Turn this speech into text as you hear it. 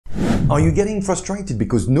Are you getting frustrated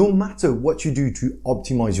because no matter what you do to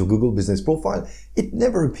optimize your Google Business Profile, it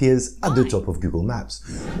never appears at the top of Google Maps?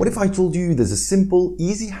 What if I told you there's a simple,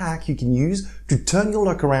 easy hack you can use to turn your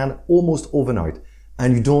luck around almost overnight,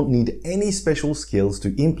 and you don't need any special skills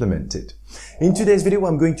to implement it? In today's video,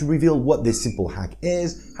 I'm going to reveal what this simple hack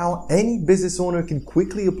is, how any business owner can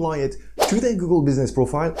quickly apply it to their Google Business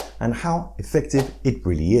Profile, and how effective it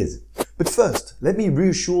really is. But first, let me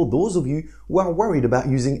reassure those of you who are worried about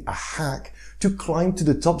using a hack to climb to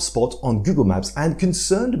the top spot on Google Maps and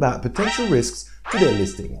concerned about potential risks to their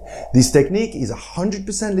listing. This technique is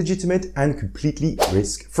 100% legitimate and completely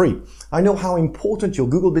risk-free. I know how important your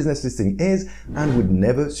Google business listing is and would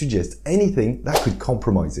never suggest anything that could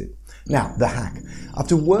compromise it. Now, the hack.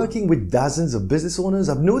 After working with dozens of business owners,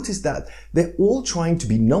 I've noticed that they're all trying to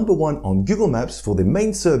be number one on Google Maps for their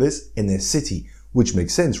main service in their city, which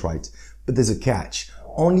makes sense, right? But there's a catch.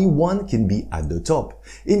 Only one can be at the top.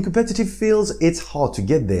 In competitive fields, it's hard to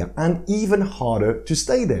get there and even harder to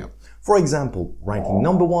stay there. For example, ranking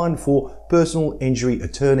number one for personal injury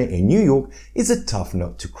attorney in New York is a tough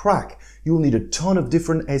nut to crack. You'll need a ton of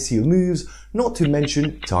different SEO moves, not to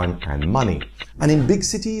mention time and money. And in big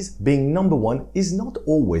cities, being number one is not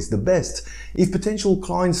always the best. If potential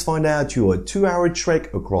clients find out you're a 2-hour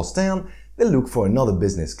trek across town, they'll look for another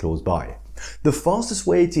business close by. The fastest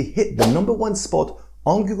way to hit the number one spot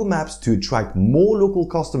on Google Maps to attract more local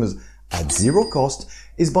customers at zero cost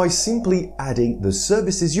is by simply adding the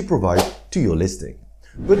services you provide to your listing.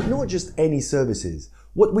 But not just any services.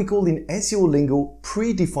 What we call in SEO lingo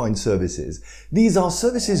predefined services. These are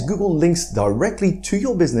services Google links directly to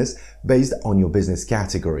your business based on your business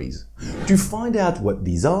categories. To find out what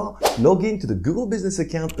these are, log into the Google Business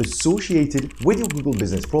account associated with your Google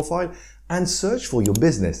Business Profile and search for your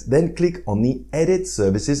business, then click on the Edit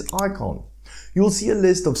Services icon. You'll see a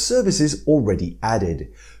list of services already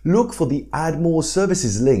added. Look for the Add More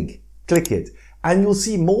Services link, click it, and you'll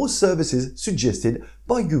see more services suggested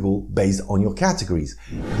by Google based on your categories.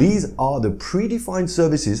 These are the predefined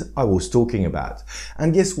services I was talking about.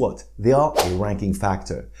 And guess what? They are a ranking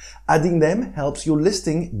factor. Adding them helps your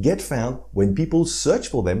listing get found when people search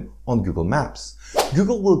for them on Google Maps.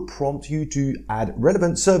 Google will prompt you to add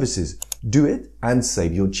relevant services. Do it and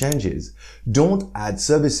save your changes. Don't add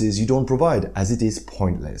services you don't provide, as it is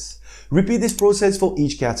pointless. Repeat this process for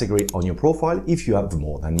each category on your profile if you have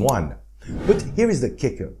more than one. But here is the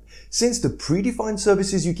kicker. Since the predefined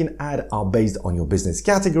services you can add are based on your business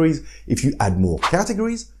categories, if you add more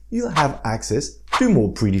categories, you'll have access to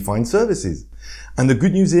more predefined services. And the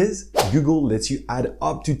good news is, Google lets you add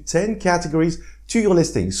up to 10 categories to your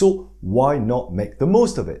listing, so why not make the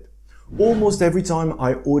most of it? Almost every time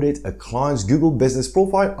I audit a client's Google Business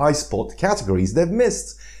Profile, I spot categories they've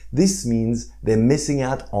missed. This means they're missing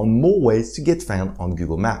out on more ways to get found on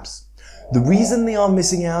Google Maps. The reason they are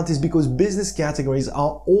missing out is because business categories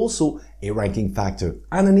are also a ranking factor,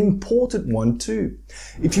 and an important one too.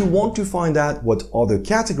 If you want to find out what other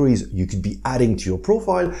categories you could be adding to your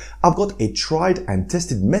profile, I've got a tried and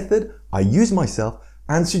tested method I use myself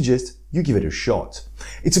and suggest you give it a shot.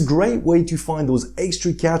 It's a great way to find those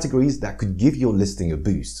extra categories that could give your listing a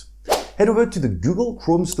boost. Head over to the Google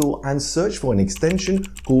Chrome store and search for an extension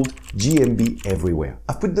called GMB Everywhere.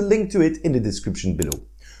 I've put the link to it in the description below.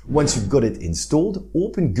 Once you've got it installed,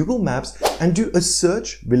 open Google Maps and do a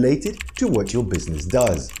search related to what your business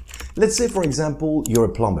does. Let's say, for example, you're a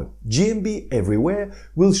plumber. GMB Everywhere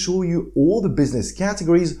will show you all the business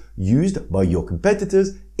categories used by your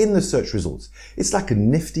competitors in the search results. It's like a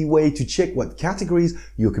nifty way to check what categories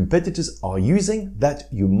your competitors are using that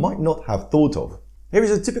you might not have thought of. Here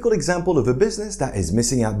is a typical example of a business that is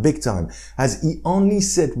missing out big time, as he only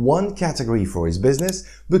set one category for his business,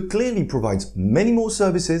 but clearly provides many more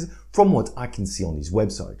services from what I can see on his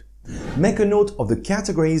website. Make a note of the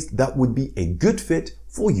categories that would be a good fit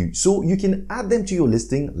for you, so you can add them to your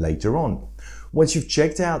listing later on. Once you've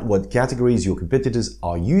checked out what categories your competitors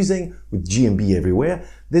are using with GMB Everywhere,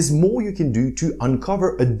 there's more you can do to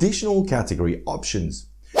uncover additional category options.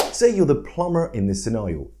 Say you're the plumber in this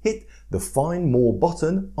scenario. Hit the Find More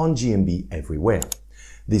button on GMB Everywhere.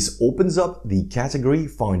 This opens up the Category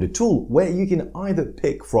Finder tool, where you can either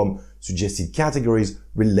pick from suggested categories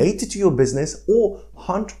related to your business or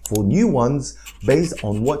hunt for new ones based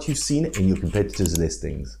on what you've seen in your competitors'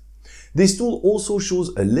 listings. This tool also shows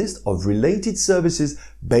a list of related services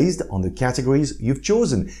based on the categories you've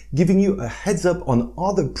chosen, giving you a heads up on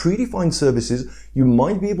other predefined services you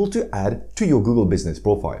might be able to add to your Google Business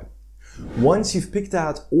Profile. Once you've picked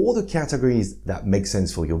out all the categories that make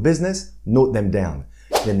sense for your business, note them down.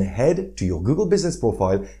 Then head to your Google Business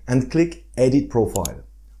Profile and click Edit Profile.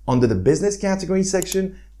 Under the Business Category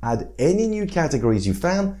section, add any new categories you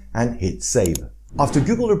found and hit save. After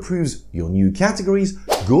Google approves your new categories,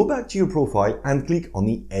 go back to your profile and click on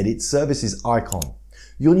the Edit Services icon.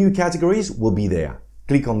 Your new categories will be there.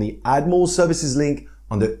 Click on the Add More Services link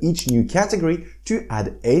under each new category to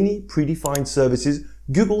add any predefined services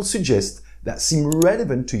Google suggests that seem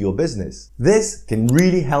relevant to your business. This can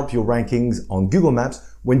really help your rankings on Google Maps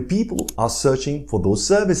when people are searching for those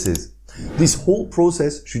services. This whole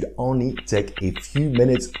process should only take a few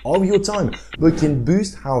minutes of your time, but can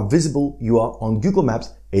boost how visible you are on Google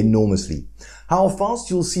Maps enormously. How fast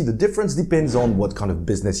you'll see the difference depends on what kind of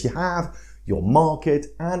business you have, your market,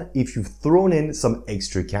 and if you've thrown in some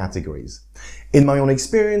extra categories. In my own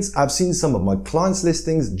experience, I've seen some of my clients'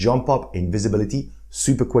 listings jump up in visibility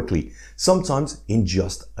super quickly, sometimes in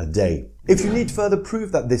just a day. If you need further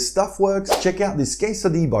proof that this stuff works, check out this case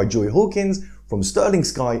study by Joy Hawkins from Sterling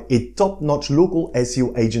Sky, a top-notch local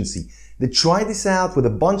SEO agency. They tried this out with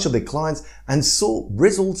a bunch of their clients and saw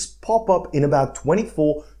results pop up in about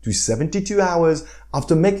 24 to 72 hours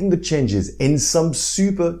after making the changes in some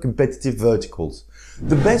super competitive verticals.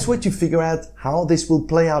 The best way to figure out how this will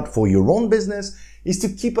play out for your own business is to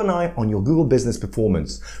keep an eye on your Google Business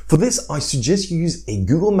performance. For this, I suggest you use a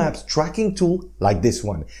Google Maps tracking tool like this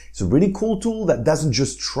one. It's a really cool tool that doesn't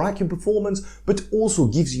just track your performance, but also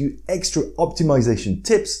gives you extra optimization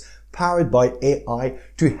tips powered by AI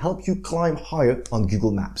to help you climb higher on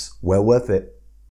Google Maps. Well worth it.